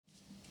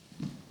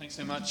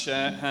Thanks so much,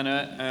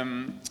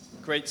 Hannah.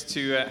 Great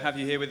to have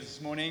you here with us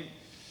this morning.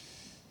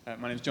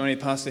 My name's Johnny,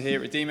 pastor here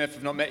at Redeemer, if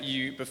I've not met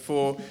you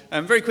before.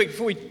 Very quick,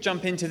 before we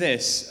jump into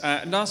this,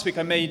 last week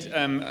I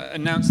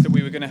announced that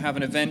we were going to have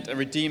an event, a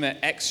Redeemer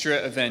Extra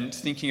event,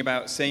 thinking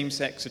about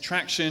same-sex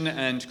attraction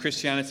and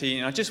Christianity.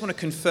 And I just want to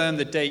confirm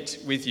the date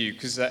with you,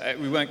 because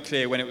we weren't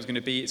clear when it was going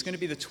to be. It's going to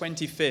be the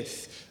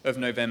 25th of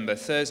November,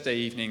 Thursday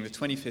evening, the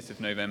 25th of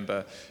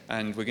November,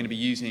 and we're going to be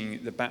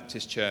using the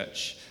Baptist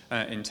Church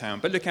in town.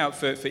 But look out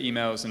for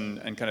emails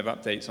and kind of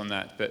updates on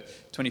that. But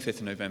 25th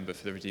of November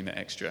for the Redeemer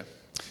Extra.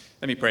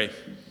 Let me pray.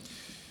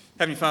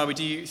 Heavenly Father, we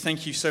do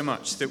thank you so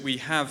much that we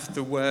have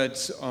the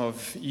words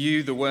of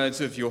you, the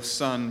words of your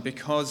Son,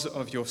 because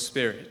of your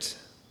Spirit.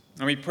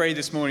 And we pray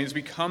this morning as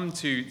we come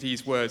to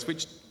these words,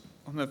 which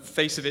on the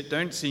face of it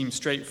don't seem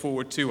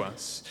straightforward to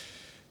us,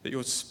 that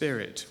your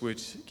Spirit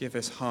would give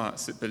us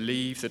hearts that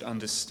believe, that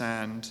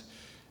understand,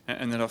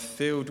 and that are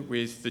filled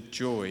with the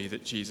joy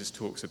that Jesus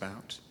talks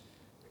about.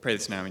 I pray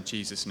this now in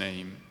Jesus'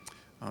 name.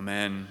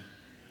 Amen.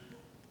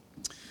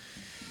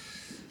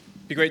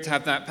 It'd be great to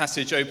have that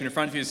passage open in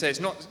front of you and say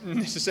it's not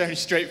necessarily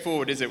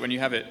straightforward, is it, when you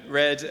have it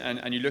read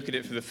and you look at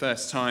it for the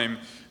first time.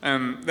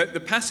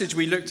 The passage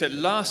we looked at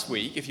last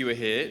week, if you were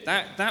here,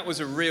 that was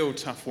a real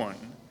tough one.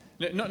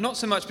 Not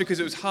so much because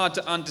it was hard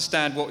to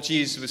understand what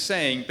Jesus was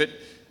saying, but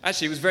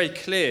actually it was very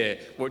clear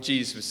what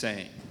Jesus was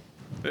saying.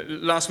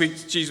 Last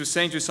week, Jesus was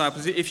saying to his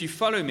disciples, if you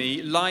follow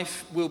me,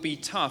 life will be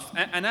tough.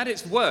 And at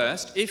its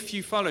worst, if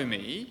you follow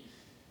me,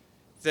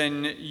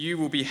 then you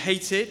will be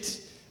hated.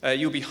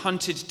 You'll be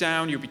hunted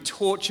down, you'll be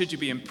tortured, you'll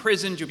be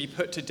imprisoned, you'll be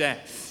put to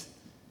death.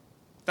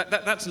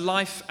 That's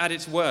life at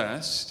its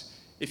worst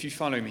if you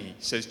follow me,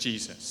 says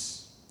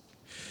Jesus.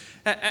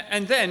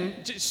 And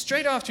then,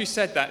 straight after he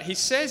said that, he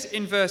says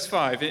in verse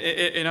 5,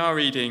 in our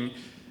reading,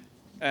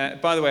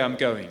 by the way, I'm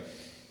going.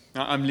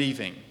 I'm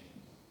leaving.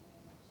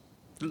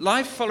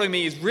 Life following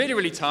me is really,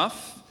 really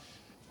tough,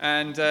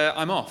 and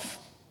I'm off.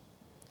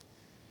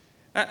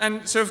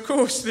 And so, of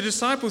course, the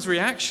disciples'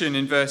 reaction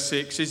in verse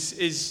 6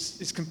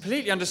 is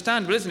completely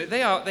understandable, isn't it?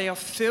 They are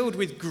filled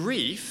with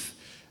grief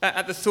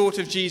at the thought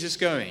of Jesus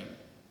going.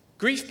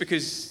 Grief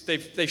because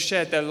they've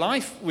shared their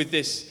life with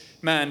this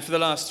man for the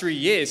last 3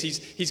 years.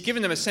 He's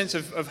given them a sense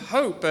of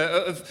hope,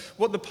 of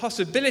what the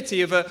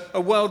possibility of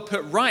a world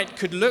put right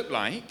could look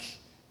like.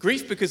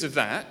 Grief because of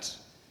that,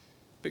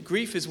 but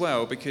grief as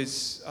well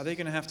because are they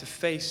going to have to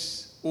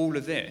face all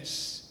of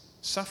this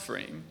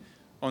suffering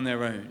on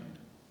their own?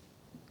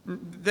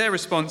 Their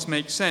response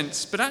makes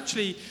sense, but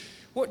actually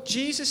what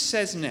Jesus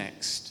says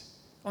next,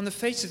 on the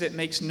face of it,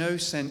 makes no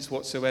sense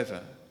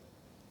whatsoever.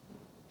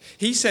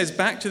 He says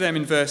back to them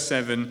in verse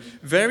 7,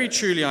 very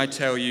truly I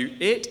tell you,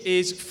 it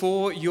is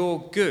for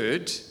your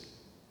good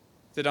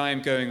that I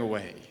am going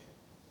away.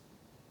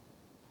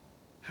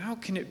 How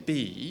can it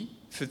be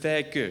for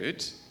their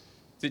good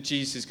that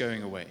Jesus is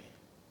going away?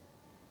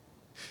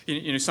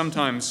 You know,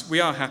 sometimes we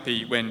are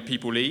happy when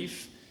people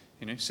leave.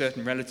 You know,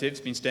 certain relatives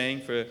have been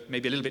staying for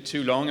maybe a little bit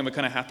too long, and we're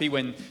kind of happy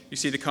when you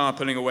see the car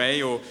pulling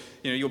away, or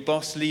your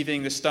boss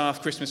leaving the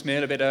staff Christmas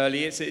meal a bit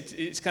early.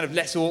 It's kind of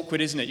less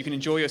awkward, isn't it? You can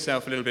enjoy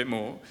yourself a little bit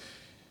more.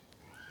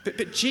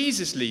 But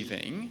Jesus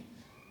leaving,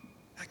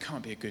 that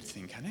can't be a good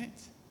thing, can it?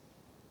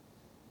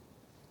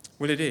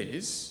 Well, it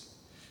is,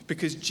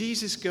 because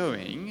Jesus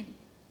going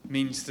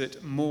means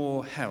that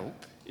more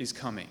help is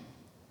coming.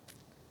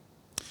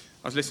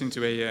 I was listening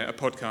to a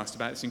podcast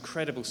about this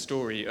incredible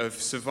story of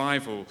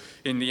survival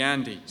in the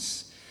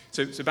Andes.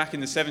 So back in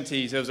the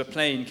 70s, there was a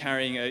plane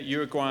carrying a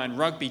Uruguayan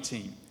rugby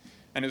team,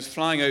 and it was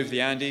flying over the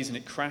Andes, and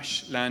it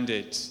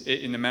crash-landed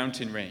in the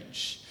mountain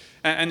range.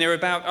 And they were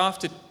about,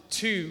 after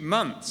 2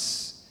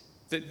 months,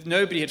 that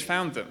nobody had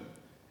found them,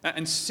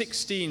 and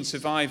 16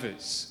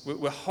 survivors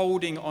were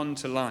holding on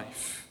to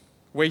life,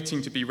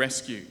 waiting to be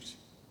rescued.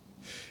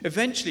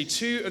 Eventually,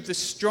 2 of the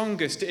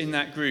strongest in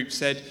that group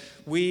said,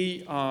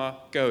 we are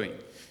going.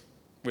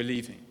 We're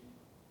leaving.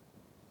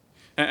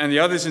 And the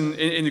others in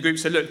the group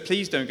said, look,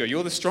 please don't go.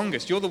 You're the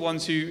strongest. You're the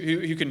ones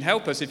who can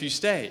help us if you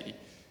stay.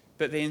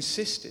 But they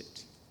insisted.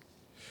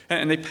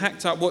 And they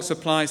packed up what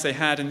supplies they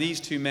had, and these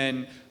 2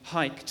 men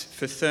hiked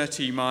for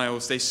 30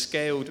 miles. They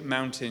scaled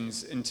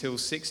mountains until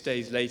 6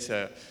 days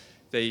later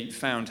they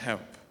found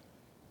help.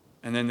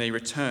 And then they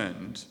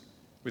returned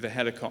with a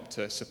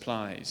helicopter,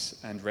 supplies,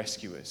 and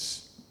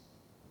rescuers.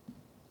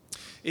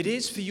 It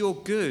is for your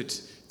good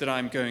that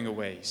I'm going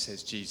away,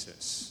 says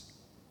Jesus,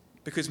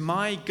 because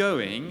my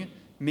going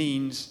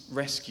means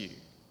rescue.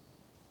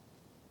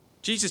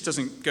 Jesus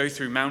doesn't go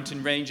through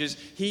mountain ranges.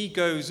 He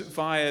goes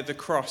via the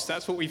cross.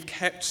 That's what we've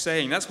kept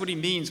saying. That's what he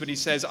means when he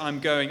says, I'm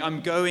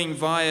going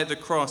via the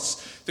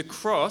cross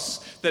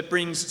that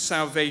brings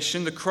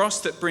salvation, the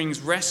cross that brings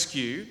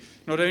rescue,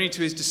 not only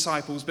to his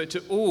disciples, but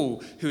to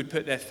all who would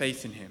put their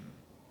faith in him.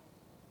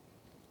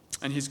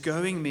 And his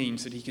going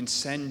means that he can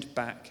send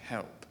back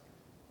help.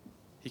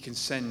 He can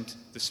send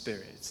the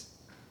Spirit.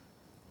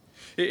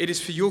 It is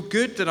for your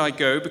good that I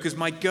go, because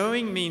my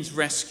going means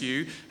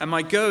rescue, and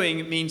my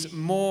going means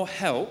more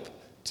help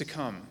to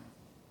come.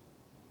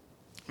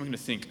 I'm going to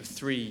think of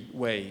 3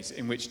 ways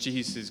in which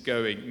Jesus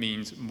going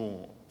means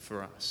more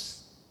for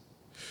us.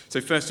 So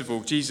first of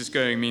all, Jesus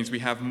going means we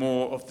have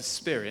more of the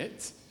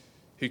Spirit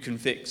who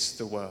convicts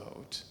the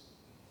world.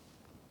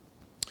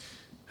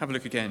 Have a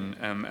look again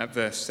at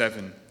verse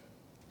 7.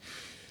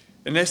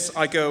 Unless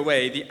I go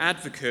away, the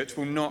advocate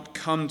will not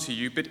come to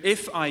you, but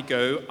if I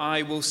go,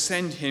 I will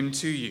send him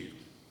to you.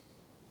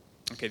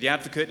 Okay, the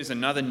advocate is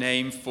another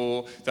name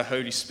for the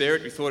Holy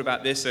Spirit. We thought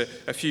about this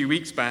a few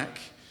weeks back.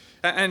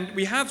 And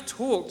we have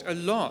talked a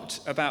lot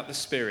about the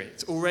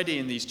Spirit already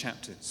in these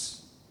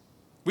chapters.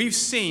 We've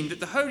seen that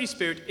the Holy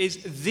Spirit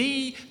is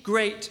the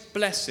great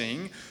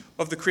blessing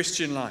of the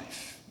Christian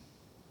life,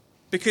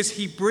 because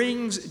he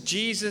brings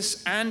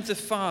Jesus and the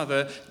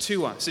Father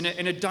to us in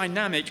a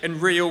dynamic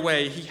and real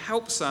way. He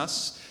helps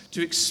us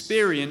to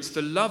experience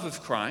the love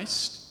of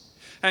Christ,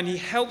 and he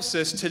helps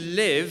us to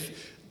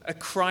live a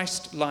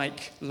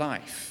Christ-like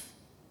life.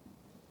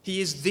 He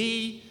is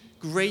the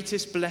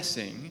greatest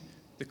blessing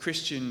the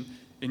Christian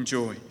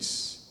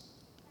enjoys.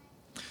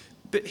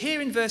 But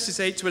here in verses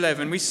 8 to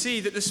 11, we see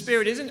that the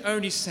Spirit isn't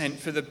only sent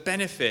for the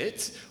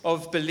benefit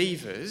of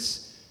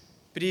believers,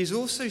 but he is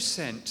also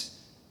sent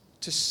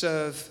to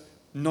serve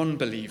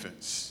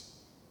non-believers.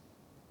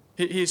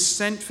 He is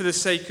sent for the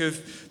sake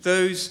of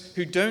those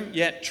who don't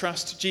yet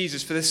trust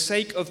Jesus, for the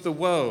sake of the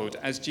world,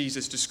 as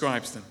Jesus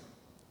describes them.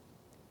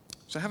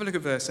 So have a look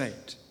at verse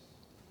 8.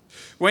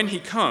 When he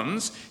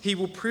comes, he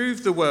will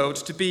prove the world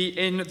to be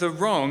in the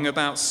wrong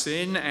about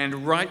sin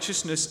and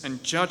righteousness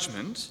and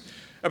judgment,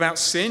 about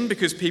sin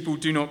because people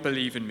do not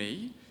believe in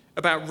me,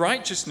 about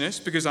righteousness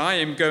because I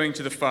am going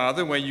to the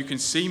Father where you can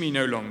see me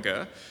no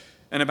longer,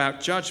 and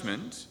about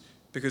judgment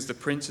because the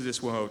prince of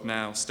this world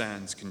now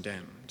stands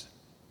condemned.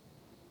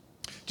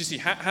 Do you see,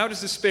 how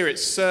does the Spirit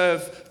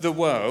serve the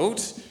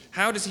world?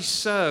 How does he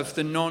serve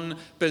the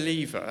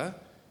non-believer?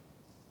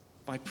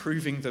 By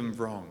proving them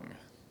wrong.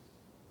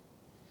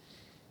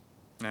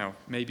 Now,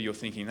 maybe you're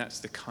thinking that's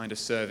the kind of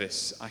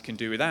service I can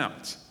do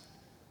without.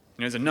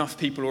 There's enough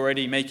people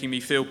already making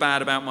me feel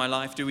bad about my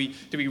life. Do we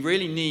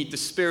really need the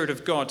Spirit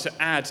of God to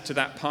add to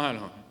that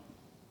pile-on?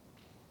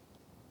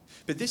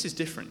 But this is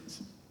different.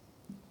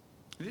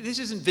 This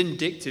isn't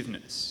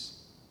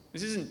vindictiveness.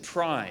 This isn't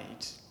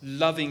pride,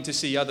 loving to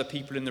see other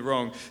people in the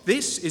wrong.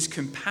 This is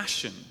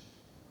compassion.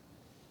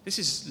 This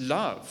is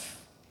love.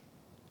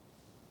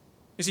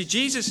 You see,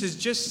 Jesus has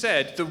just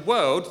said the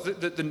world,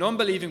 the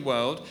non-believing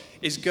world,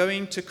 is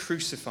going to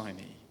crucify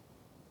me.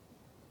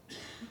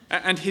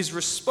 And his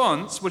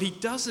response, well, he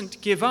doesn't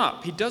give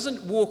up. He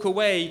doesn't walk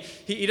away.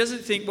 He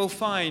doesn't think, well,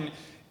 fine,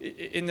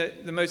 in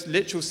the most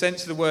literal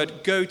sense of the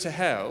word, go to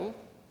hell.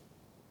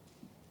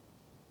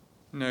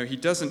 No, he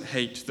doesn't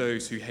hate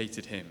those who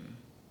hated him.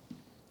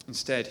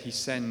 Instead, he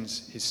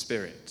sends his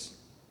Spirit.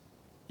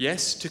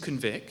 Yes, to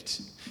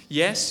convict.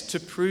 Yes, to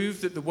prove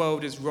that the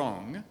world is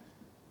wrong,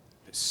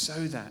 but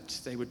so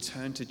that they would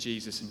turn to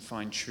Jesus and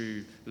find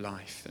true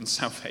life and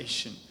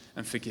salvation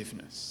and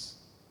forgiveness.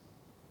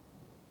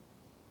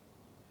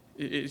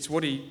 It's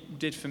what he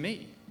did for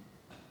me.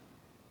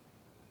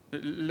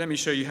 Let me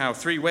show you how.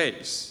 3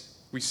 ways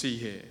we see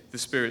here. The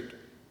Spirit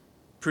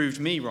proved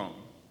me wrong.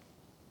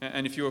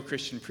 And if you're a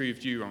Christian,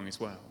 proved you wrong as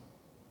well.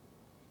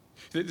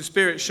 The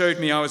Spirit showed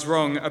me I was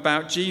wrong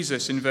about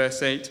Jesus in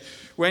verse 8.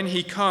 When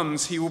he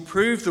comes, he will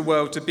prove the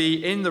world to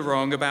be in the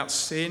wrong about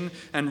sin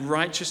and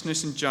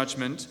righteousness and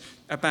judgment.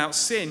 About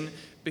sin,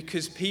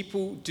 because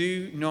people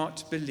do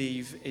not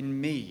believe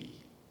in me.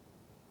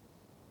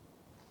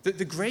 That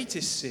the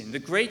greatest sin, the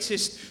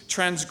greatest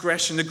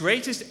transgression, the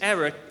greatest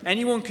error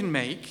anyone can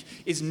make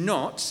is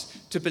not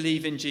to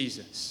believe in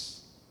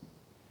Jesus.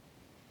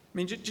 I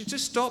mean,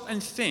 just stop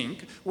and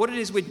think what it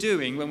is we're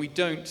doing when we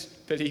don't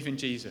believe in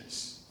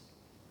Jesus.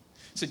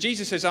 So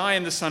Jesus says, I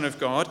am the Son of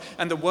God,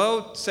 and the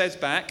world says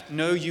back,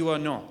 no, you are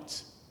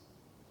not.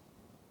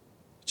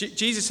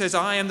 Jesus says,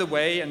 I am the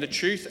way and the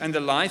truth and the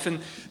life, and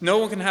no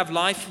one can have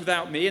life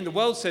without me, and the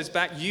world says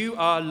back, you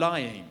are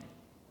lying.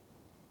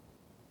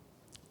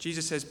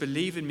 Jesus says,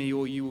 believe in me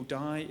or you will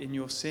die in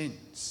your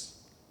sins.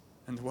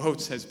 And the world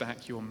says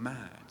back, you're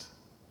mad.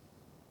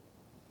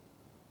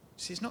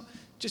 See, it's not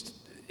just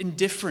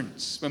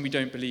indifference when we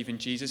don't believe in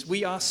Jesus.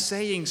 We are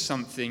saying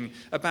something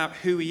about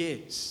who he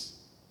is.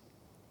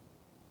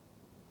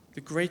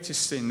 The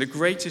greatest sin, the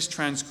greatest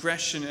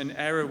transgression and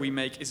error we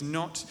make is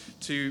not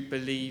to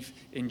believe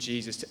in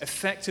Jesus, to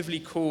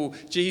effectively call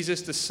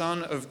Jesus, the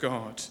Son of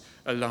God,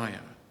 a liar.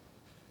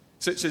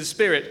 So the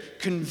Spirit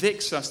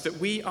convicts us that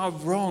we are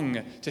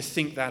wrong to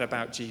think that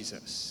about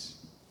Jesus.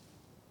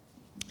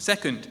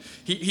 Second,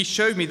 he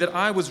showed me that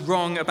I was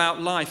wrong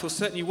about life, or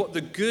certainly what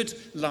the good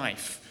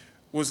life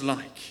was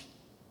like.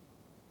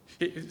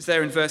 It's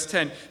there in verse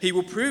 10. He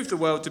will prove the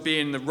world to be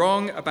in the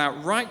wrong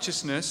about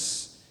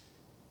righteousness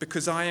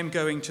because I am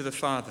going to the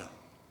Father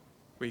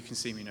where you can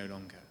see me no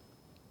longer.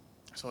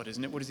 That's odd,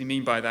 isn't it? What does he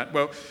mean by that?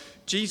 Well,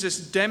 Jesus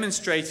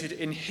demonstrated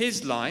in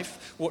his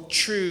life what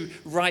true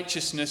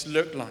righteousness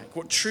looked like,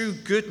 what true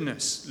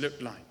goodness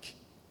looked like,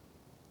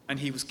 and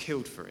he was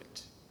killed for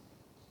it.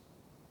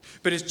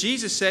 But as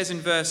Jesus says in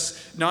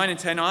verse 9 and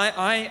 10,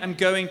 I am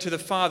going to the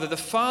Father. The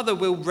Father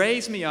will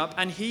raise me up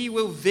and he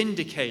will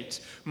vindicate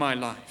my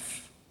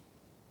life.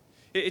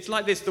 It's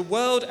like this. The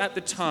world at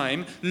the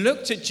time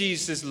looked at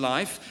Jesus'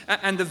 life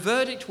and the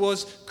verdict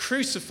was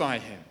crucify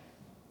him.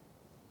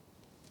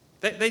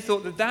 They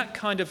thought that that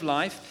kind of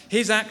life,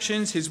 his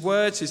actions, his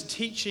words, his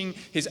teaching,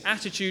 his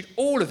attitude,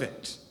 all of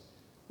it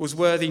was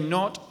worthy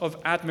not of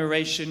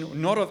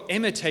admiration, not of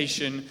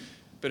imitation,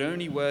 but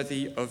only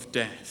worthy of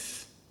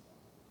death.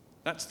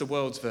 That's the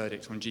world's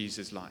verdict on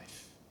Jesus'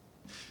 life.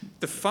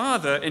 The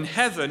Father in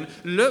heaven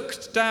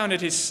looked down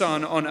at his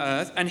Son on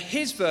earth, and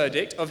his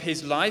verdict of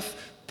his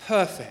life,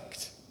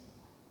 perfect.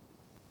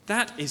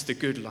 That is the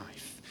good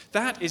life.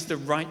 That is the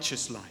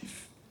righteous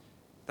life.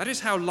 That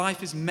is how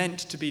life is meant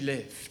to be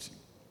lived.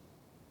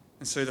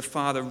 And so the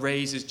Father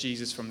raises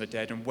Jesus from the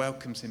dead and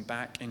welcomes him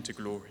back into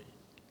glory.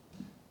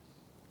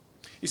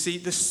 You see,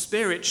 the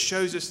Spirit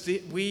shows us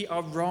that we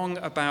are wrong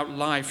about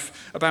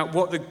life, about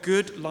what the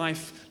good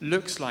life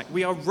looks like.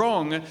 We are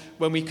wrong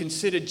when we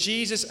consider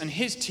Jesus and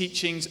his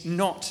teachings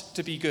not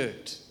to be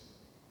good.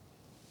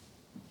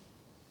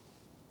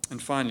 And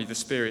finally, the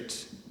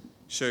Spirit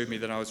showed me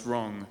that I was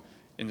wrong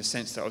in the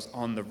sense that I was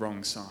on the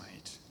wrong side.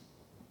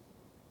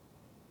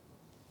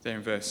 There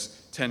in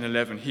verse 10 and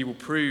 11, he will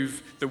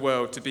prove the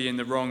world to be in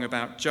the wrong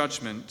about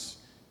judgment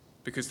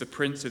because the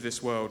prince of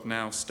this world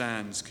now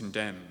stands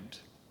condemned.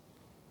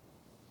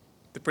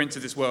 The prince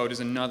of this world is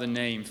another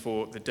name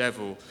for the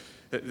devil.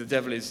 The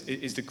devil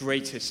is the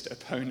greatest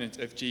opponent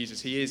of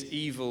Jesus. He is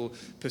evil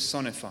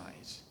personified.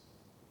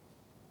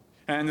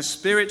 And the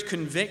Spirit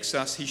convicts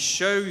us, he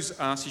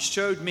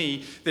showed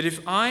me that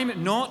if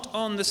I'm not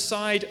on the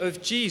side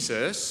of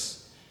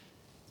Jesus,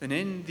 then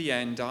in the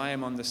end I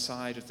am on the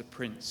side of the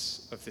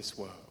prince of this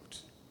world.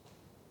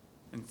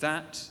 And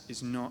that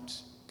is not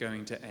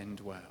going to end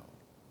well.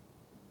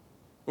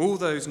 All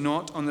those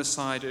not on the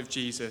side of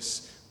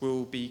Jesus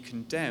will be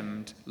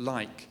condemned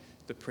like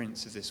the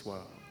prince of this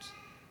world.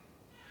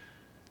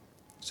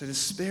 So the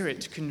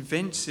Spirit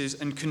convinces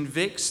and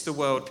convicts the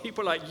world,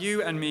 people like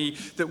you and me,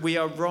 that we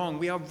are wrong.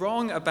 We are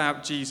wrong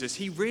about Jesus.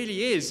 He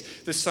really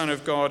is the Son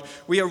of God.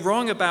 We are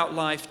wrong about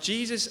life.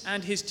 Jesus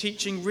and his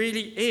teaching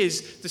really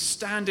is the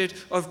standard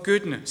of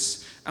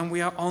goodness. And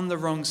we are on the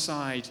wrong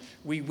side.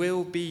 We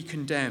will be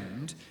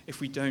condemned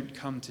if we don't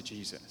come to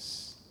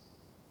Jesus.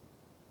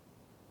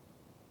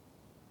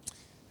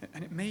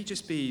 And it may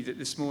just be that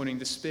this morning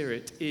the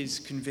Spirit is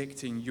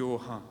convicting your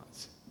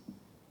heart.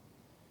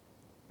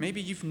 Maybe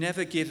you've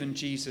never given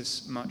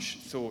Jesus much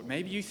thought.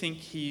 Maybe you think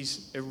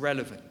he's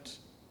irrelevant.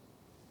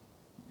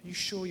 Are you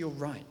sure you're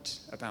right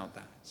about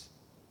that?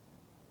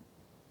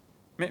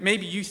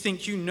 Maybe you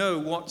think you know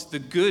what the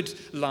good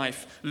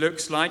life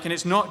looks like, and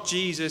it's not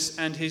Jesus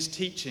and his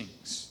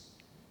teachings.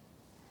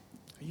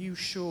 Are you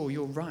sure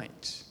you're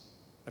right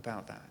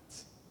about that?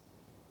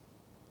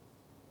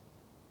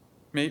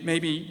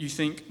 Maybe you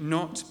think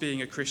not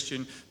being a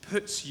Christian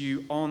puts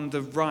you on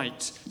the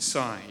right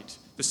side,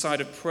 the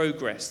side of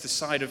progress, the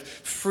side of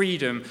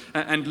freedom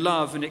and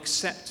love and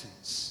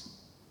acceptance.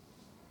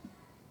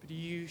 But are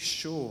you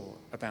sure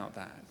about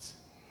that?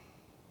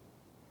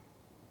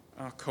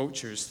 Our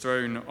culture has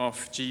thrown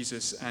off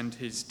Jesus and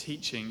his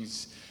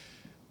teachings,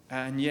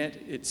 and yet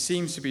it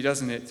seems to be,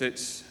 doesn't it,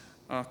 that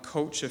our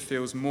culture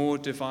feels more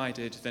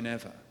divided than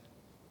ever,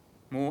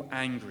 more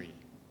angry,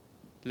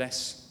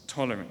 less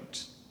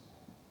tolerant.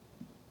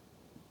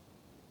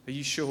 Are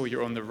you sure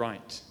you're on the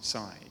right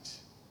side?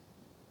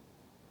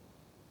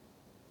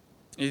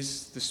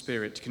 Is the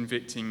Spirit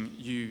convicting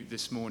you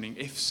this morning?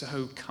 If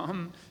so,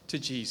 come to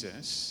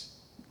Jesus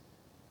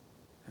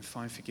and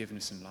find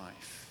forgiveness in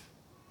life.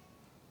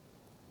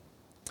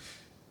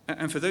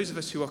 And for those of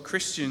us who are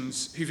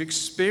Christians, who've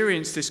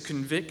experienced this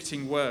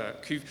convicting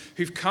work,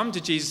 who've come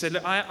to Jesus and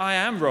said, look, I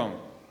am wrong.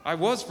 I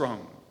was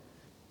wrong.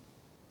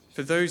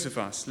 For those of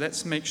us,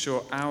 let's make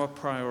sure our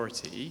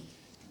priority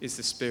is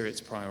the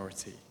Spirit's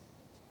priority.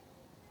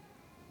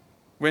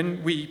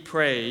 When we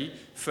pray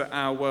for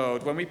our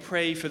world, when we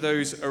pray for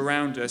those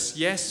around us,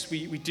 yes,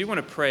 we do want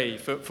to pray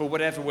for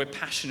whatever we're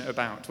passionate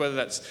about, whether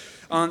that's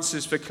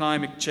answers for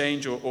climate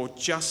change or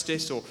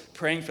justice or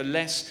praying for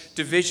less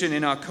division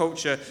in our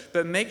culture,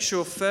 but make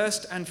sure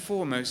first and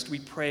foremost we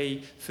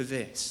pray for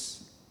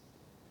this,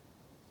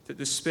 that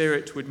the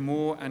Spirit would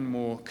more and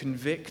more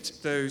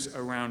convict those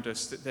around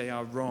us that they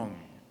are wrong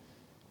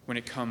when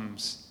it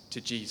comes to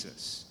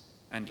Jesus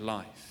and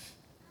life,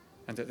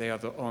 and that they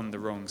are on the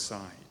wrong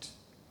side.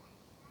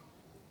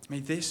 May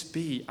this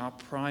be our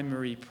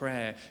primary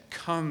prayer.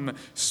 Come,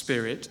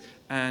 Spirit,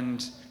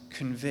 and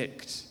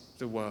convict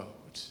the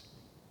world.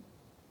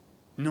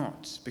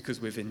 Not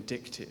because we're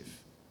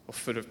vindictive or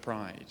full of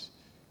pride,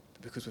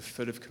 but because we're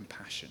full of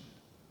compassion.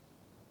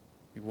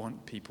 We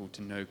want people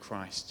to know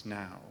Christ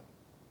now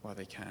while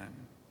they can.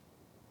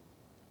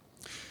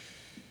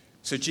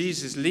 So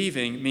Jesus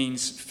leaving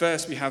means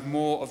first we have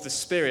more of the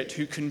Spirit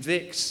who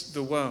convicts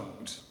the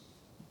world.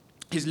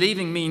 His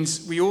leaving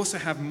means we also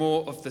have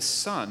more of the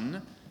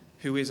Son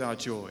who is our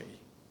joy.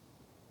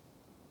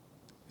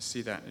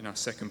 See that in our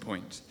second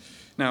point.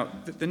 Now,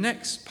 the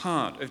next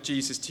part of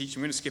Jesus'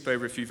 teaching, we're going to skip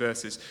over a few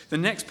verses. The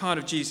next part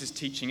of Jesus'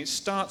 teaching, it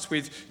starts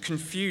with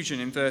confusion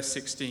in verse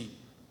 16.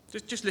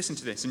 Just listen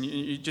to this, and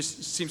it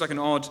just seems like an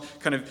odd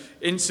kind of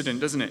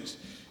incident, doesn't it?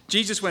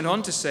 Jesus went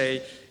on to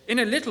say, "In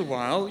a little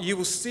while you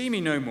will see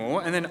me no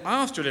more, and then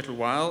after a little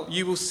while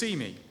you will see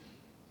me."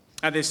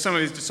 At this, some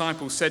of his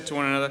disciples said to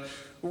one another,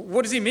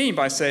 "What does he mean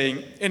by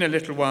saying, 'In a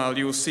little while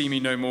you will see me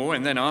no more,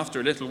 and then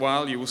after a little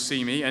while you will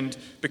see me, and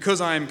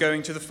because I am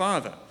going to the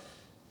Father?'"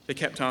 They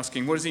kept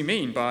asking, "What does he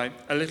mean by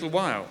a little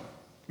while?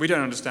 We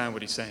don't understand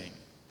what he's saying."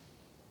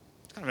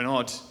 It's kind of an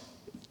odd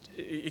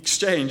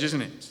exchange,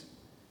 isn't it?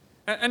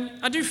 And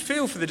I do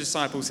feel for the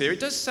disciples here. It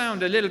does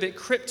sound a little bit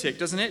cryptic,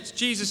 doesn't it?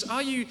 Jesus,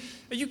 are you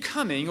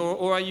coming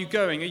or are you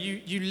going? Are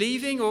you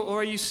leaving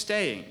or are you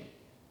staying?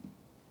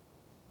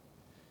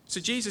 So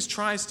Jesus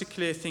tries to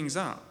clear things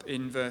up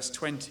in verse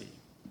 20.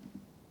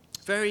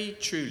 "Very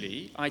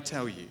truly, I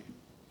tell you,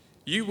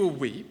 you will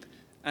weep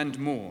and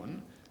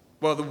mourn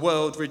while the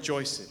world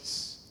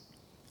rejoices.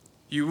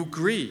 You will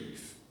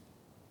grieve,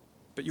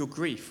 but your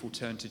grief will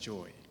turn to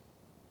joy.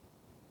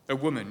 A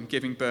woman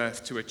giving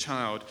birth to a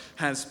child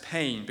has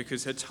pain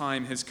because her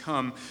time has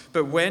come,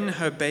 but when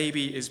her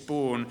baby is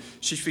born,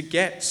 she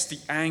forgets the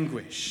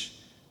anguish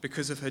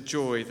because of her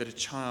joy that a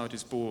child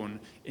is born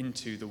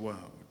into the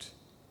world.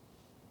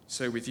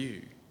 So with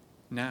you,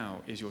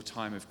 now is your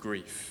time of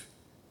grief,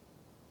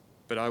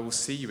 but I will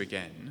see you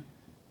again,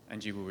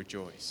 and you will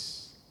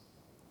rejoice."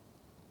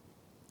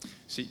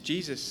 See,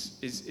 Jesus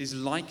is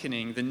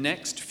likening the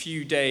next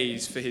few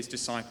days for his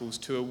disciples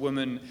to a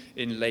woman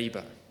in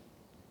labor.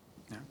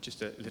 Now,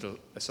 just a little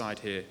aside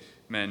here,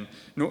 men.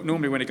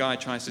 Normally when a guy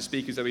tries to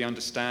speak as though he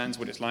understands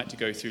what it's like to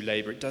go through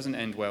labor, it doesn't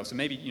end well. So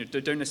maybe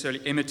don't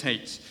necessarily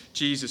imitate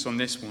Jesus on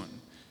this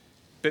one.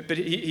 But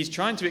he's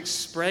trying to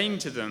explain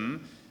to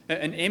them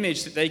an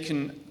image that they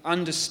can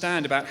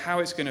understand about how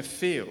it's going to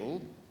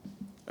feel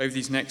over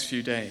these next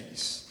few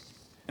days.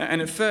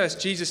 And at first,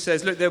 Jesus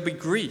says, look, there'll be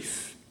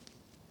grief.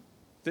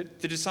 The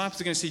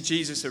disciples are going to see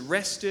Jesus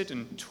arrested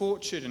and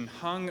tortured and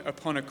hung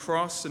upon a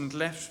cross and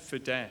left for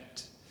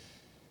dead.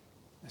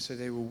 And so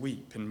they will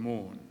weep and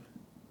mourn.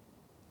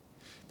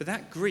 But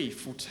that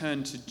grief will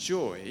turn to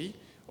joy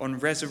on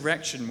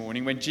resurrection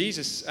morning when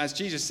Jesus, as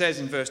Jesus says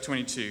in verse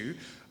 22,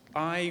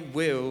 "I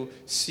will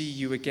see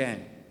you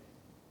again."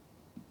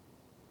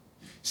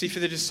 See,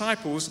 for the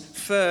disciples,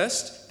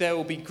 first there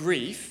will be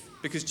grief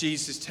because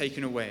Jesus is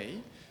taken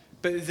away.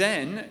 But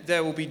then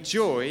there will be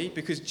joy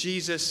because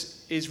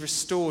Jesus is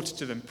restored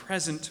to them,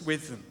 present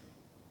with them.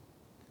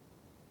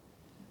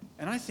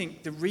 And I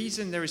think the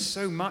reason there is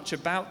so much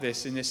about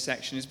this in this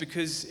section is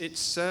because it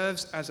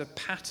serves as a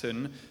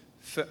pattern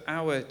for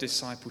our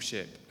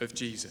discipleship of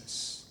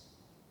Jesus.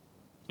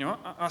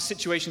 Our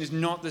situation is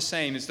not the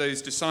same as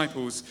those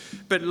disciples,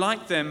 but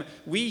like them,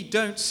 we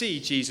don't see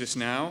Jesus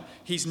now.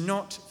 He's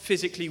not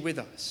physically with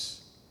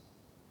us.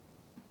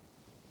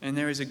 And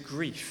there is a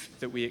grief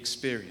that we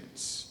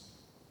experience.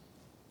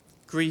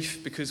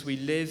 Grief because we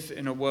live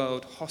in a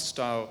world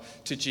hostile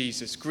to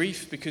Jesus.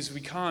 Grief because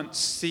we can't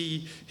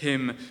see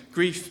him.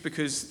 Grief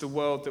because the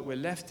world that we're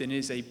left in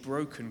is a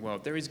broken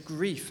world. There is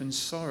grief and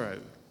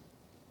sorrow.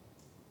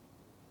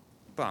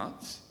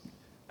 But,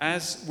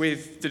 as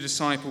with the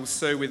disciples,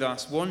 so with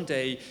us, one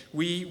day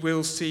we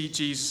will see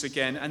Jesus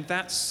again, and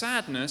that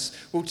sadness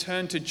will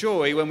turn to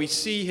joy when we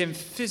see him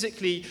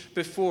physically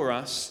before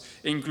us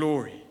in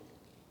glory.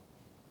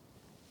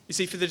 You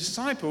see, for the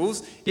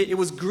disciples, it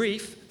was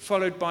grief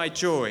followed by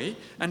joy,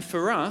 and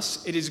for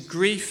us, it is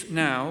grief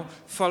now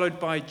followed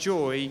by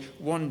joy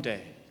one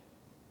day.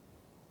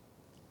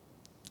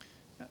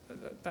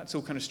 That's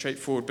all kind of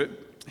straightforward, but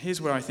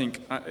here's what I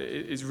think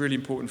is really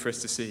important for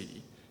us to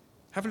see.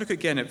 Have a look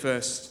again at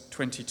verse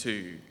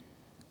 22.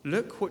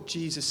 Look what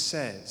Jesus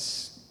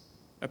says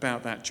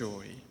about that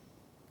joy.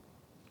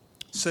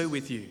 "So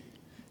with you,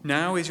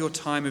 now is your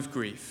time of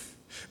grief.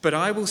 But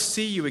I will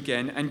see you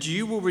again, and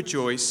you will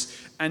rejoice,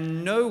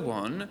 and no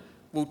one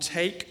will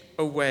take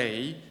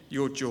away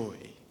your joy."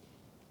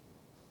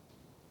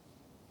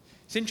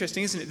 It's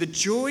interesting, isn't it? The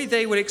joy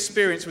they will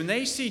experience when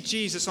they see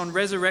Jesus on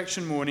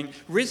resurrection morning,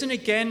 risen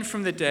again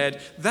from the dead,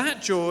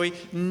 that joy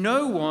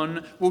no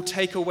one will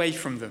take away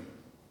from them.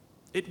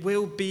 It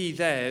will be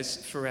theirs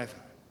forever.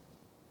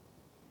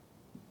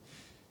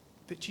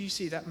 But do you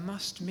see, that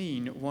must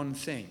mean one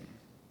thing.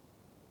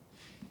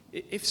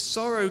 If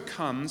sorrow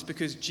comes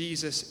because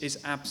Jesus is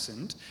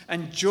absent,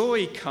 and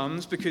joy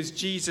comes because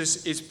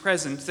Jesus is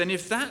present, then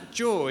if that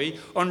joy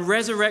on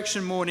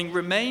resurrection morning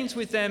remains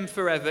with them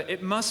forever,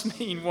 it must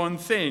mean one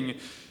thing,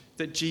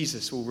 that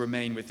Jesus will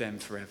remain with them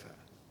forever,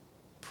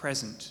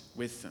 present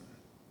with them.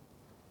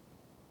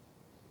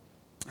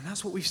 And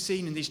that's what we've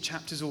seen in these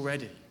chapters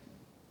already.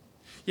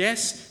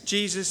 Yes,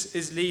 Jesus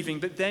is leaving,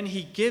 but then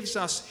he gives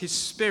us his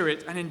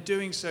Spirit, and in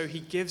doing so, he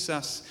gives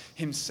us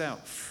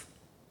himself.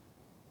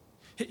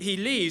 He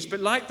leaves, but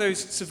like those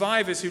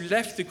survivors who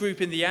left the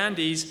group in the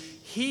Andes,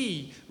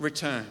 he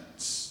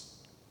returns.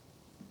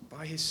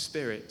 By his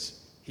Spirit,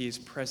 he is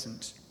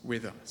present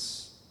with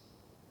us.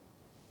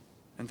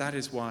 And that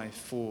is why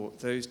for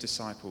those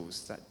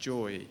disciples that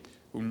joy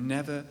will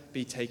never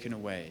be taken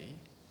away,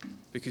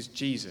 because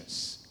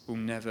Jesus will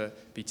never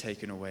be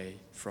taken away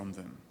from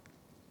them.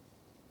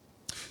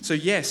 So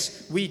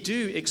yes, we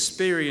do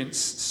experience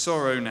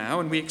sorrow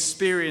now and we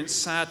experience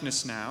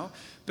sadness now,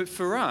 but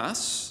for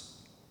us,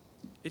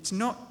 it's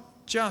not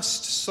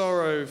just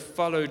sorrow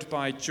followed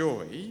by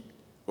joy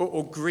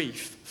or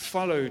grief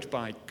followed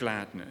by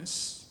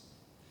gladness.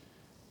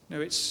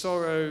 No, it's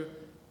sorrow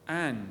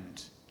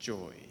and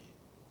joy.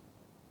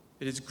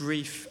 It is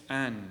grief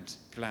and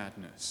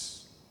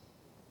gladness,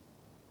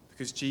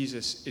 because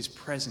Jesus is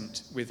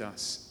present with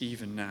us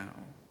even now.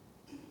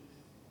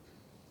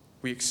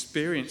 We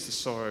experience the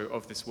sorrow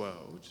of this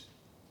world,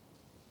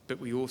 but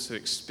we also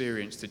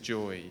experience the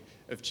joy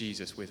of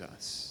Jesus with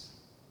us.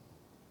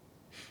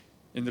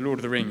 In The Lord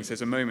of the Rings,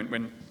 there's a moment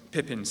when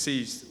Pippin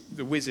sees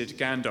the wizard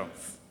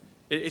Gandalf.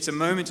 It's a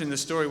moment in the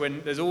story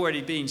when there's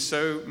already been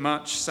so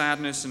much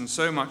sadness and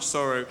so much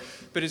sorrow,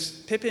 but as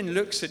Pippin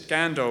looks at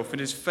Gandalf and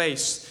his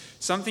face,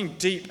 something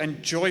deep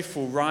and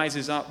joyful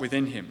rises up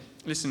within him.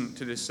 Listen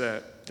to this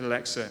little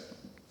excerpt.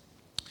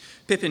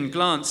 Pippin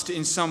glanced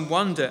in some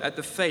wonder at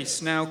the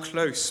face now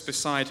close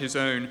beside his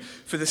own,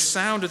 for the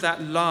sound of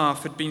that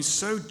laugh had been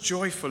so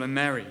joyful and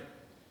merry.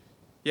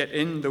 Yet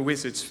in the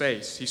wizard's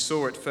face he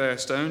saw at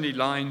first only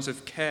lines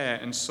of care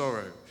and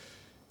sorrow,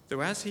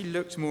 though as he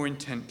looked more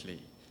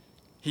intently,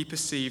 he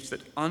perceived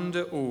that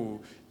under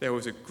all there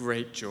was a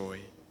great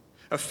joy,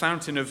 a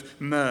fountain of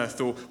mirth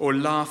or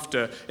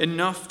laughter,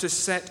 enough to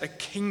set a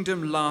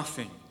kingdom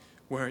laughing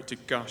were it to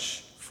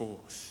gush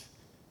forth.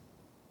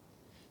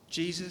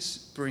 Jesus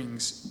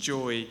brings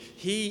joy.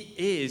 He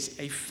is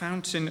a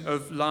fountain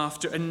of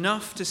laughter,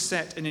 enough to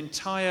set an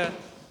entire...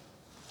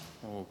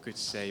 Oh, good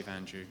save,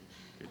 Andrew.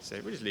 Good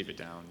save. We'll just leave it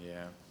down,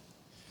 yeah.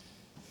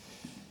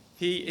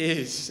 He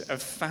is a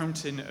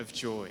fountain of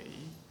joy,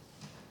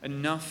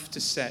 enough to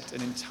set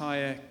an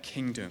entire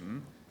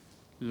kingdom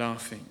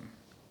laughing.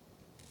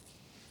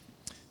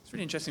 It's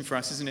really interesting for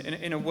us, isn't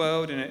it? In a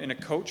world, in a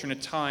culture, in a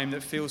time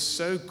that feels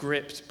so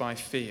gripped by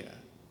fear,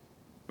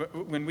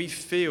 when we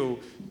feel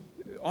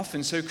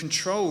often so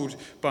controlled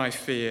by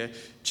fear,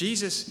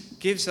 Jesus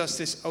gives us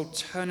this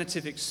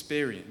alternative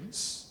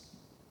experience,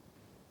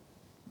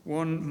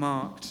 one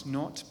marked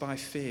not by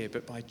fear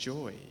but by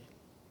joy,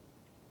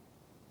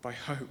 by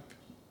hope.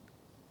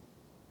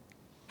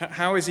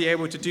 How is he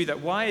able to do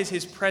that? Why is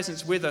his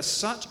presence with us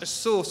such a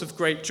source of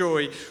great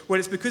joy? Well,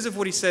 it's because of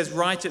what he says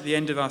right at the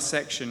end of our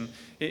section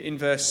in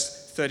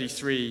verse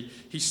 33.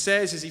 He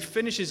says, as he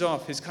finishes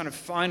off his kind of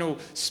final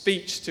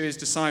speech to his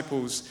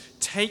disciples,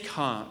 take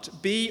heart,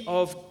 be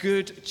of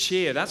good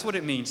cheer. That's what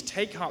it means.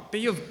 Take heart,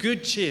 be of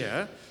good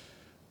cheer.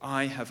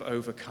 I have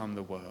overcome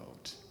the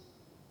world.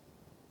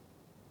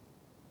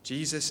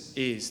 Jesus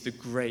is the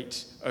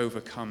great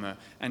overcomer,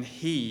 and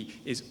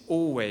he is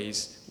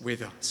always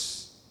with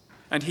us.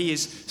 And he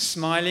is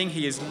smiling,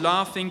 he is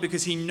laughing,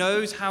 because he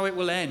knows how it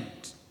will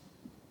end.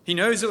 He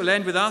knows it will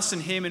end with us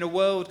and him in a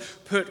world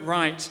put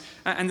right.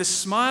 And the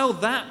smile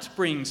that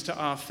brings to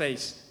our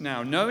face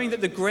now, knowing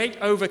that the great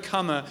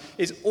overcomer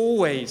is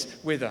always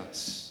with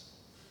us,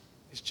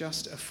 is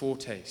just a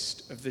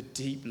foretaste of the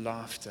deep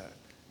laughter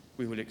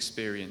we will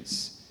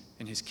experience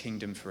in his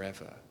kingdom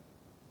forever.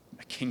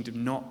 A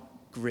kingdom not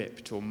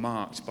gripped or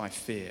marked by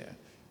fear,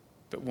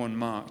 but one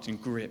marked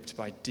and gripped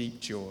by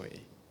deep joy.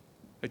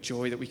 A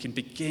joy that we can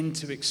begin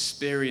to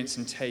experience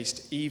and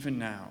taste even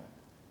now.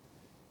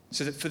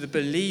 So that for the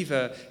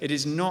believer, it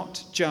is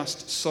not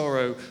just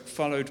sorrow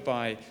followed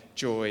by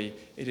joy,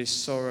 it is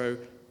sorrow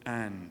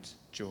and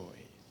joy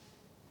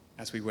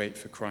as we wait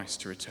for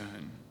Christ to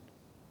return.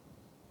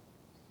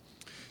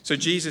 So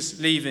Jesus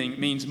leaving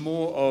means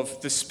more of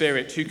the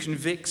Spirit who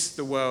convicts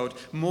the world,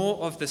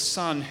 more of the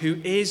Son who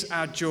is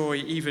our joy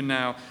even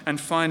now,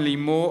 and finally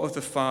more of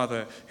the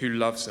Father who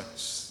loves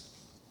us.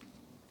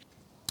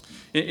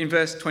 In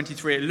verse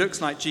 23, it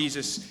looks like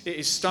Jesus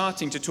is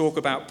starting to talk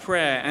about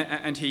prayer,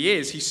 and he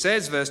is. He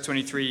says, verse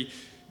 23,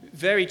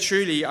 very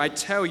truly, I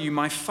tell you,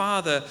 my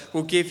Father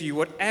will give you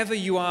whatever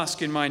you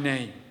ask in my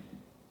name.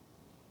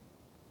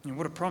 And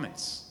what a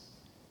promise.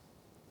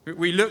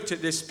 We looked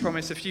at this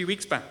promise a few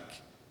weeks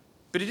back,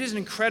 but it is an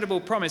incredible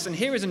promise. And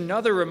here is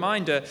another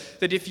reminder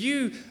that if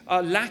you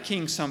are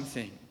lacking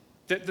something,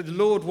 that the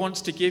Lord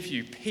wants to give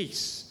you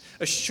peace,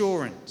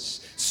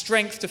 assurance,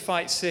 strength to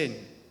fight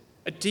sin,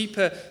 a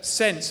deeper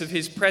sense of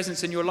his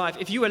presence in your life.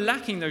 If you are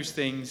lacking those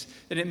things,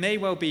 then it may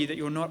well be that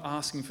you're not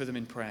asking for them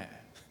in prayer.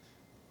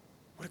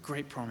 What a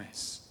great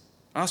promise.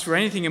 Ask for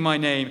anything in my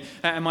name,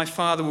 and my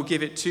Father will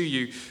give it to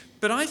you.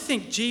 But I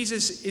think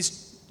Jesus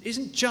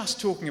isn't just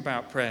talking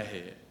about prayer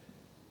here.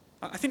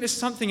 I think there's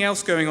something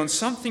else going on,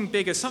 something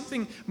bigger,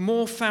 something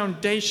more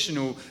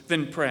foundational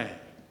than prayer.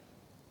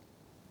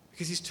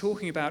 Because he's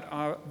talking about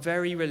our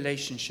very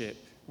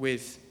relationship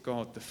with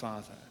God the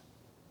Father.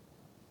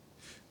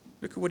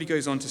 Look at what he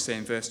goes on to say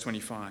in verse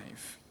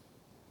 25.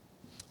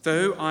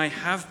 Though I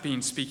have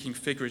been speaking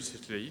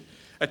figuratively,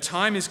 A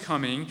time is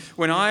coming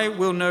when I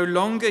will no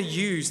longer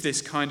use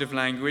this kind of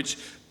language,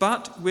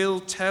 but will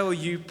tell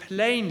you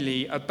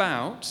plainly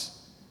about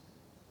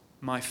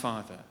my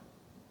Father.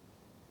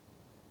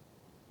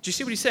 Do you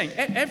see what he's saying?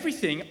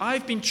 Everything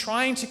I've been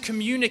trying to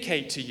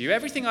communicate to you,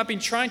 everything I've been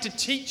trying to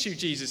teach you,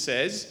 Jesus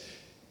says,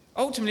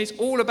 ultimately it's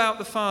all about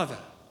the Father.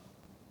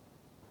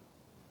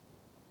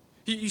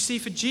 You see,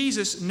 for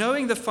Jesus,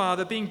 knowing the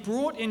Father, being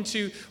brought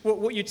into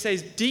what you'd say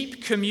is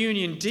deep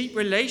communion, deep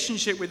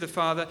relationship with the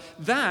Father,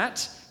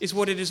 that is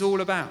what it is all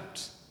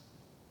about.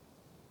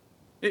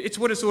 It's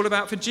what it's all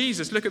about for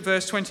Jesus. Look at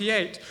verse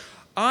 28.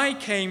 I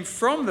came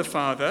from the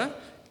Father,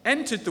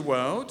 entered the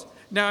world,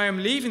 now I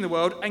am leaving the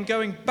world and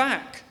going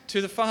back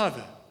to the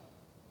Father.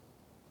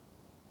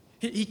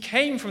 He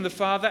came from the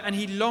Father and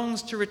he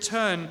longs to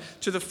return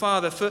to the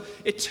Father. For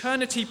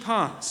eternity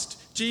past,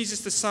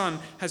 Jesus the Son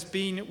has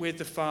been with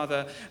the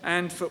Father,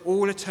 and for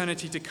all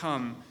eternity to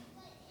come,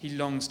 he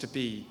longs to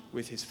be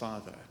with his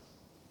Father.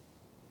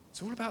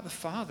 It's all about the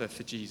Father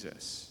for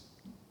Jesus.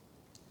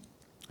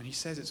 And he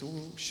says it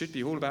should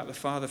be all about the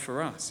Father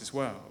for us as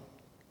well.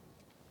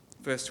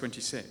 Verse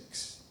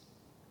 26.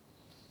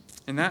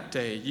 In that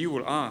day you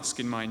will ask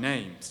in my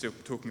name, still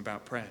talking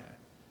about prayer.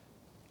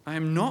 I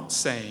am not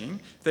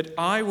saying that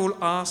I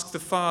will ask the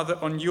Father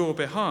on your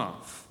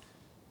behalf.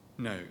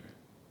 No.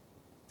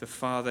 The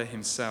Father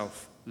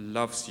himself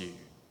loves you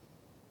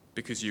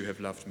because you have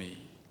loved me.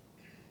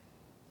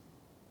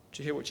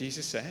 Do you hear what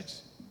Jesus said?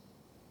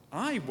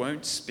 I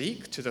won't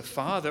speak to the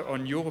Father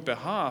on your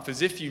behalf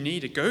as if you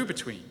need a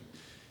go-between.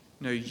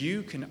 No,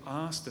 you can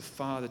ask the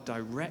Father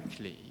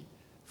directly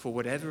for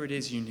whatever it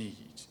is you need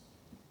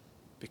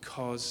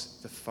because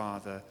the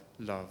Father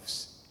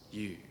loves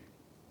you.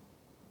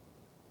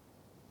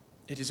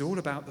 It is all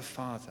about the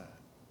Father.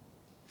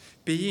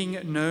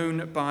 Being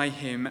known by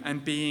him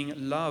and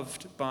being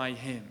loved by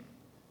him.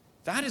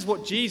 That is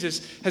what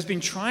Jesus has been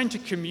trying to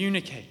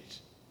communicate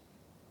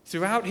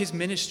throughout his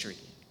ministry.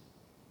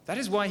 That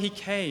is why he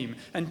came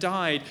and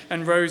died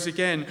and rose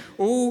again.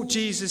 All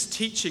Jesus'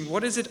 teaching,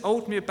 what is it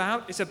ultimately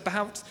about? It's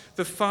about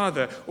the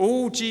Father.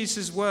 All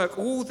Jesus' work,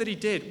 all that he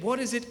did, what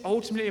is it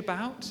ultimately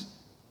about?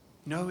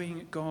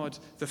 Knowing God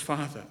the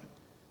Father.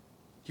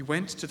 He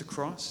went to the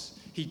cross.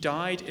 He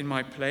died in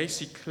my place.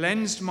 He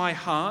cleansed my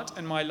heart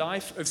and my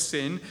life of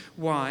sin.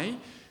 Why?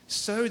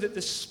 So that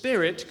the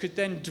Spirit could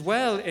then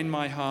dwell in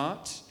my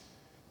heart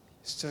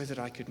so that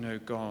I could know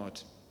God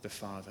the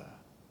Father.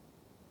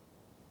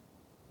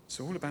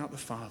 It's all about the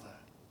Father.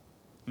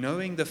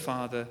 Knowing the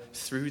Father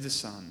through the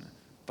Son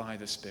by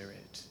the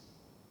Spirit.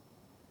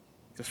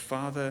 The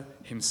Father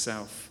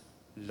himself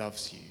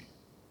loves you.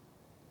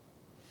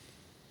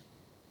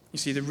 You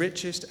see, the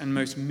richest and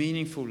most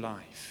meaningful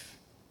life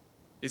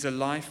is a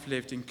life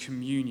lived in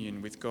communion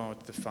with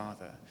God the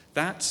Father.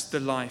 That's the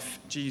life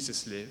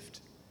Jesus lived,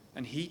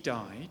 and he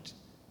died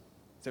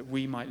that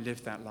we might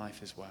live that life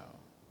as well.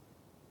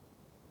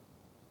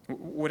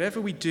 Whatever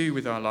we do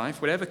with our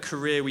life, whatever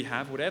career we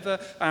have, whatever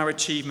our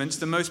achievements,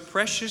 the most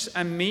precious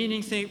and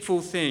meaningful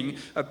thing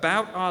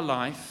about our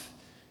life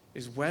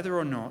is whether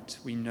or not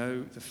we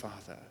know the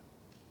Father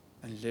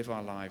and live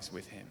our lives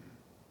with him.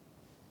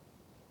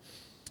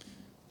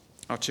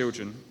 Our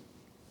children,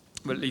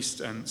 well, at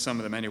least some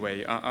of them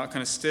anyway, are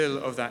kind of still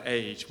of that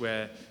age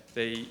where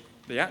they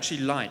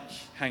actually like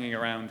hanging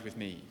around with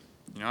me.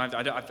 You know,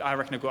 I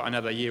reckon I've got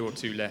another year or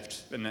two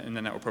left, and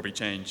then that will probably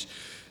change.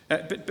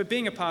 But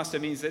being a pastor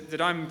means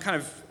that I'm kind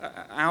of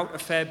out a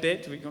fair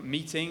bit. We've got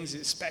meetings,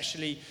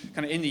 especially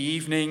kind of in the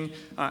evening,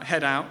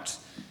 head out.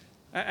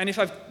 And if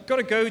I've got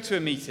to go to a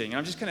meeting and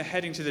I'm just kind of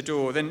heading to the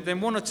door,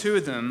 then one or two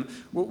of them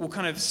will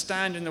kind of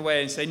stand in the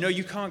way and say, no,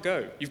 you can't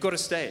go. You've got to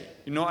stay.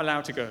 You're not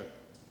allowed to go.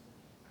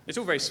 It's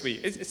all very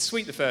sweet. It's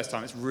sweet the first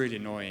time. It's really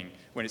annoying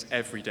when it's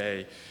every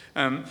day.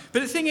 But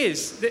the thing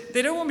is,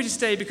 they don't want me to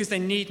stay because they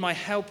need my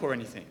help or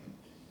anything.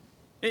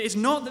 It's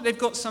not that they've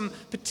got some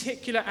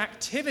particular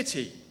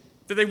activity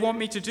that they want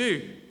me to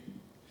do.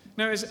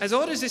 No, as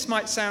odd as this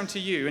might sound to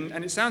you,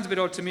 and it sounds a bit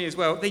odd to me as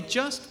well, they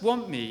just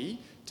want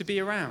me to be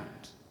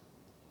around.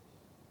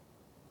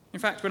 In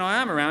fact, when I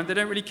am around, they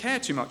don't really care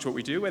too much what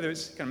we do, whether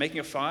it's kind of making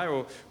a fire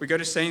or we go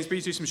to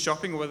Sainsbury's, do some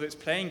shopping, or whether it's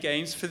playing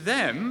games. For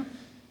them,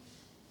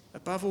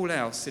 above all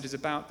else, it is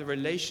about the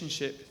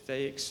relationship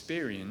they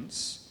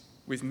experience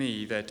with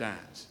me, their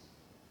dad.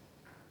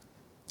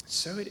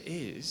 So it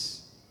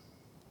is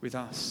with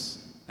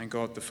us and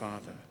God the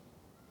Father.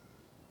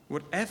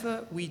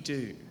 Whatever we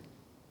do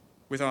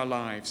with our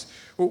lives,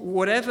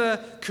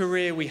 whatever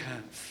career we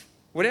have,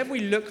 whatever we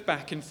look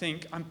back and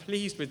think, I'm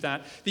pleased with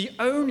that, the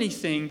only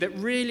thing that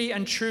really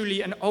and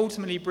truly and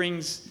ultimately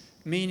brings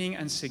meaning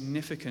and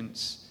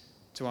significance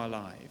to our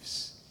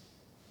lives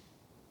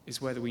is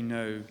whether we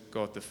know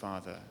God the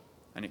Father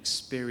and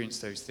experience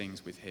those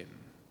things with him.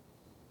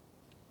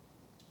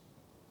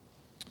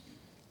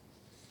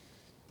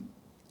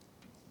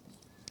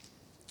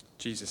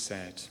 Jesus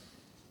said,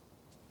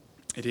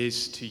 "It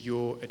is to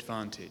your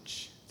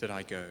advantage that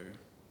I go."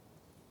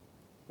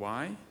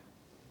 Why?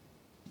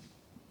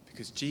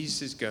 Because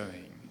Jesus is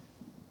going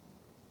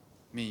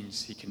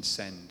means he can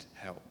send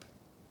help.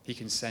 He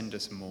can send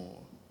us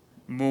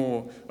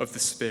more of the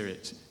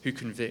Spirit who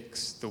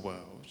convicts the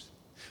world,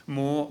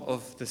 more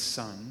of the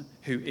Son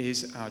who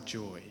is our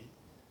joy,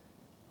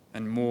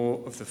 and more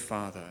of the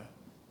Father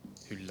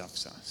who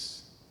loves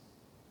us.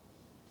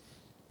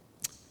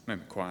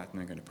 Moment quiet,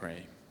 and I'm going to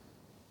pray.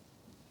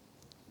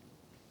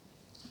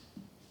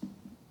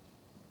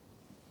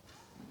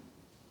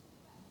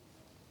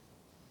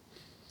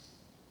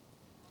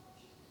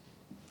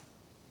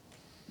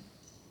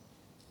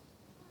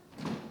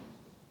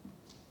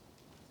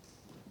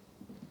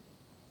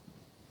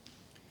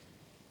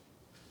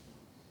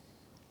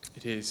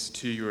 It is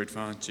to your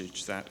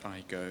advantage that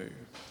I go.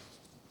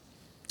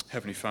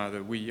 Heavenly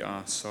Father, we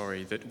are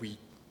sorry that we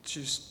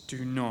just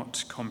do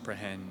not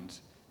comprehend,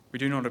 we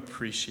do not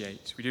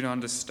appreciate, we do not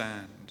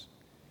understand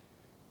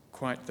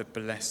quite the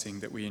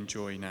blessing that we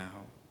enjoy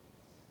now,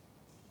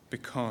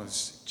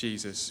 because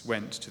Jesus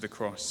went to the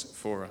cross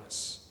for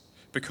us,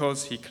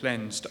 because he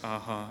cleansed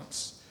our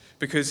hearts,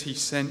 because he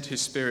sent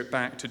his Spirit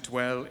back to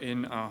dwell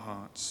in our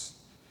hearts.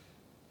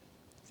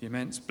 The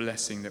immense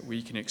blessing that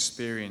we can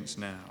experience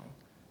now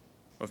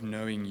of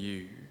knowing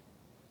you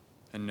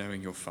and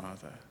knowing your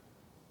Father.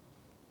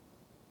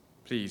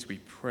 Please, we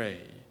pray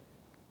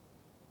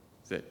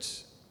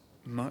that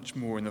much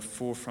more in the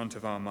forefront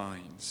of our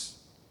minds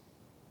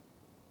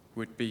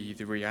would be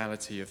the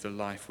reality of the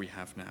life we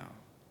have now,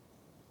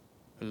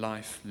 a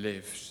life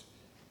lived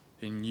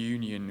in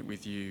union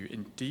with you,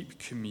 in deep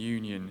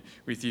communion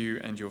with you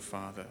and your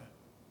Father.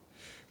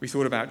 We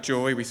thought about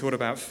joy, we thought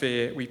about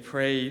fear. We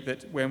pray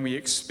that when we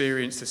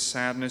experience the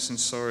sadness and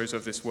sorrows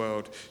of this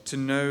world, to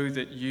know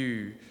that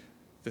you,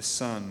 the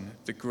Son,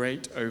 the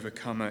great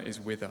overcomer, is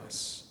with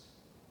us,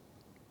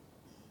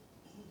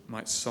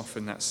 might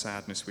soften that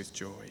sadness with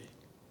joy.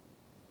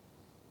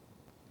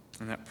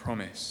 And that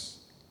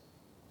promise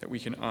that we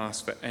can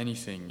ask for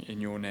anything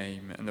in your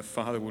name and the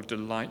Father will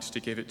delight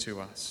to give it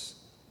to us.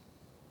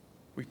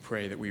 We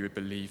pray that we would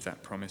believe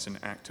that promise and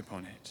act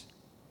upon it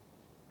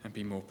and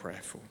be more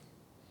prayerful.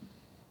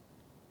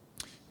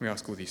 We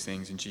ask all these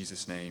things in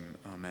Jesus' name.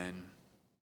 Amen.